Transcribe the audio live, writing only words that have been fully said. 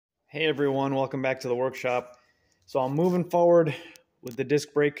Hey everyone, welcome back to the workshop. So I'm moving forward with the disc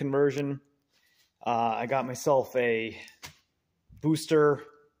brake conversion. I got myself a booster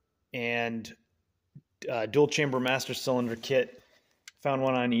and dual chamber master cylinder kit. Found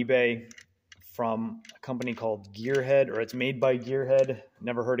one on eBay from a company called Gearhead, or it's made by Gearhead.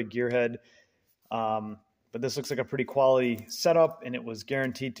 Never heard of Gearhead. But this looks like a pretty quality setup, and it was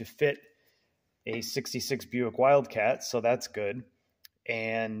guaranteed to fit a 66 Buick Wildcat, so that's good.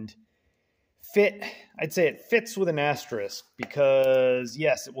 And I'd say it fits with an asterisk because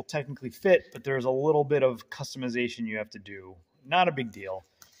yes, it will technically fit, but there's a little bit of customization you have to do. Not a big deal.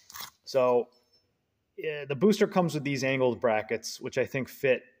 So the booster comes with these angled brackets, which I think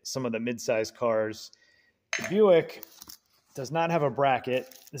fit some of the mid-size cars. The Buick does not have a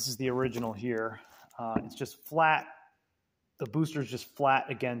bracket. This is the original here. It's just flat. The booster is just flat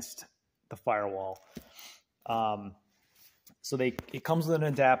against the firewall. So it comes with an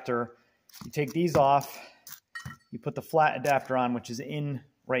adapter. You take these off, you put the flat adapter on, which is in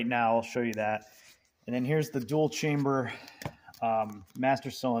right now. I'll show you that. And then here's the dual chamber master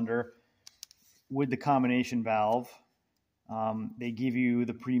cylinder with the combination valve. They give you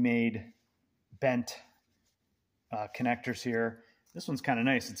the pre-made bent connectors here. This one's kind of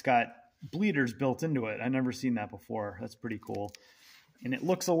nice. It's got bleeders built into it. I've never seen that before. That's pretty cool. And it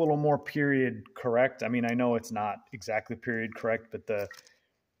looks a little more period correct. I mean, I know it's not exactly period correct, but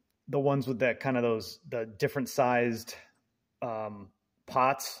the ones with that kind of the different sized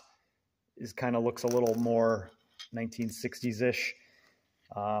pots is kind of looks a little more 1960s-ish.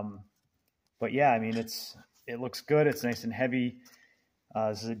 But yeah, I mean, it looks good. It's nice and heavy.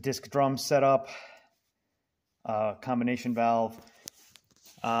 This is a disc drum setup, combination valve.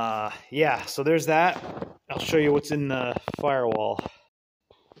 Yeah, so there's that. I'll show you what's in the firewall.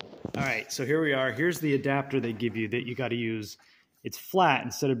 All right, so here we are. Here's the adapter they give you that you got to use. It's flat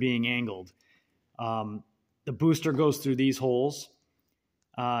instead of being angled. The booster goes through these holes,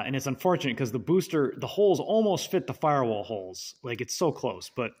 and it's unfortunate because the holes almost fit the firewall holes. Like, it's so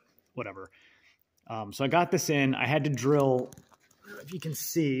close, but whatever. So I got this in. I had to drill, I don't know if you can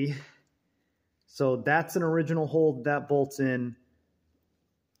see. So that's an original hole that bolts in.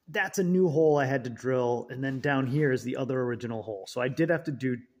 That's a new hole I had to drill, and then down here is the other original hole. So I did have to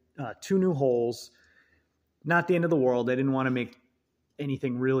do 2 new holes. Not the end of the world. I didn't want to make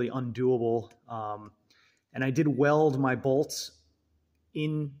anything really undoable. And I did weld my bolts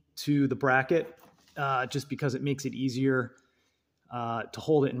into the bracket just because it makes it easier to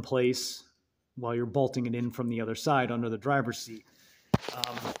hold it in place while you're bolting it in from the other side under the driver's seat.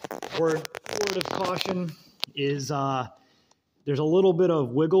 Word of caution is there's a little bit of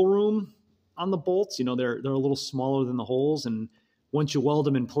wiggle room on the bolts. You know, they're a little smaller than the holes, and once you weld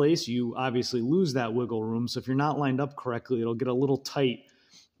them in place, you obviously lose that wiggle room. So if you're not lined up correctly, it'll get a little tight.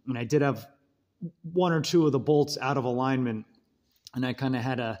 And I did have 1 or 2 of the bolts out of alignment, and I kind of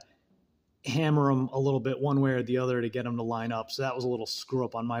had to hammer them a little bit one way or the other to get them to line up. So that was a little screw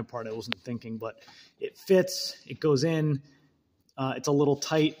up on my part. I wasn't thinking, but it fits. It goes in. It's a little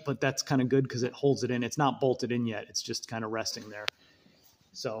tight, but that's kind of good because it holds it in. It's not bolted in yet. It's just kind of resting there.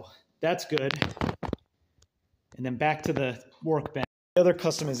 So that's good. And then back to the workbench. The other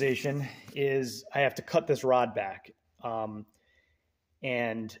customization is I have to cut this rod back.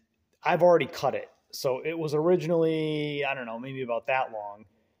 And I've already cut it. So it was originally, I don't know, maybe about that long.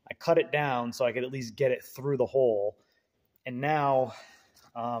 I cut it down so I could at least get it through the hole. And now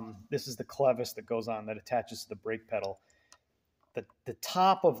this is the clevis that goes on that attaches to the brake pedal. The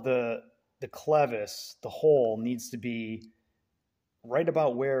top of the clevis, the hole, needs to be right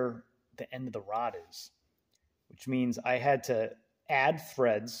about where the end of the rod is, which means I had to add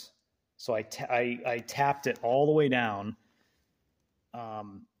threads. So I tapped it all the way down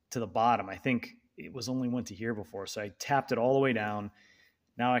to the bottom. I think it was only went to here before, so I tapped it all the way down.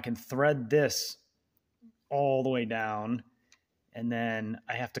 Now I can thread this all the way down, and then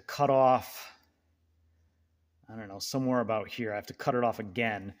I have to cut off, I don't know, somewhere about here. I have to cut it off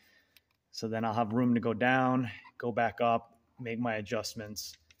again. So then I'll have room to go down, go back up, make my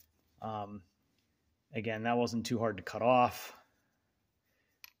adjustments. Again, that wasn't too hard to cut off.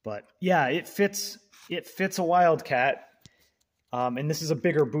 But yeah, it fits a Wildcat. And this is a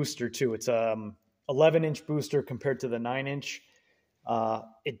bigger booster too. It's a 11-inch booster compared to the 9-inch.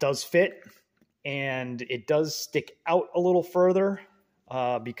 It does fit, and it does stick out a little further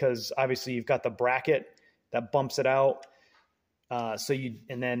because obviously you've got the bracket that bumps it out.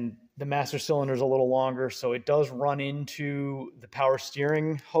 And then the master cylinder is a little longer, so it does run into the power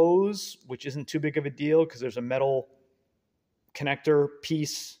steering hose, which isn't too big of a deal because there's a metal connector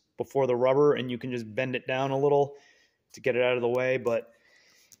piece before the rubber, and you can just bend it down a little to get it out of the way. But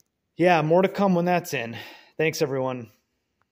yeah, more to come when that's in. Thanks, everyone.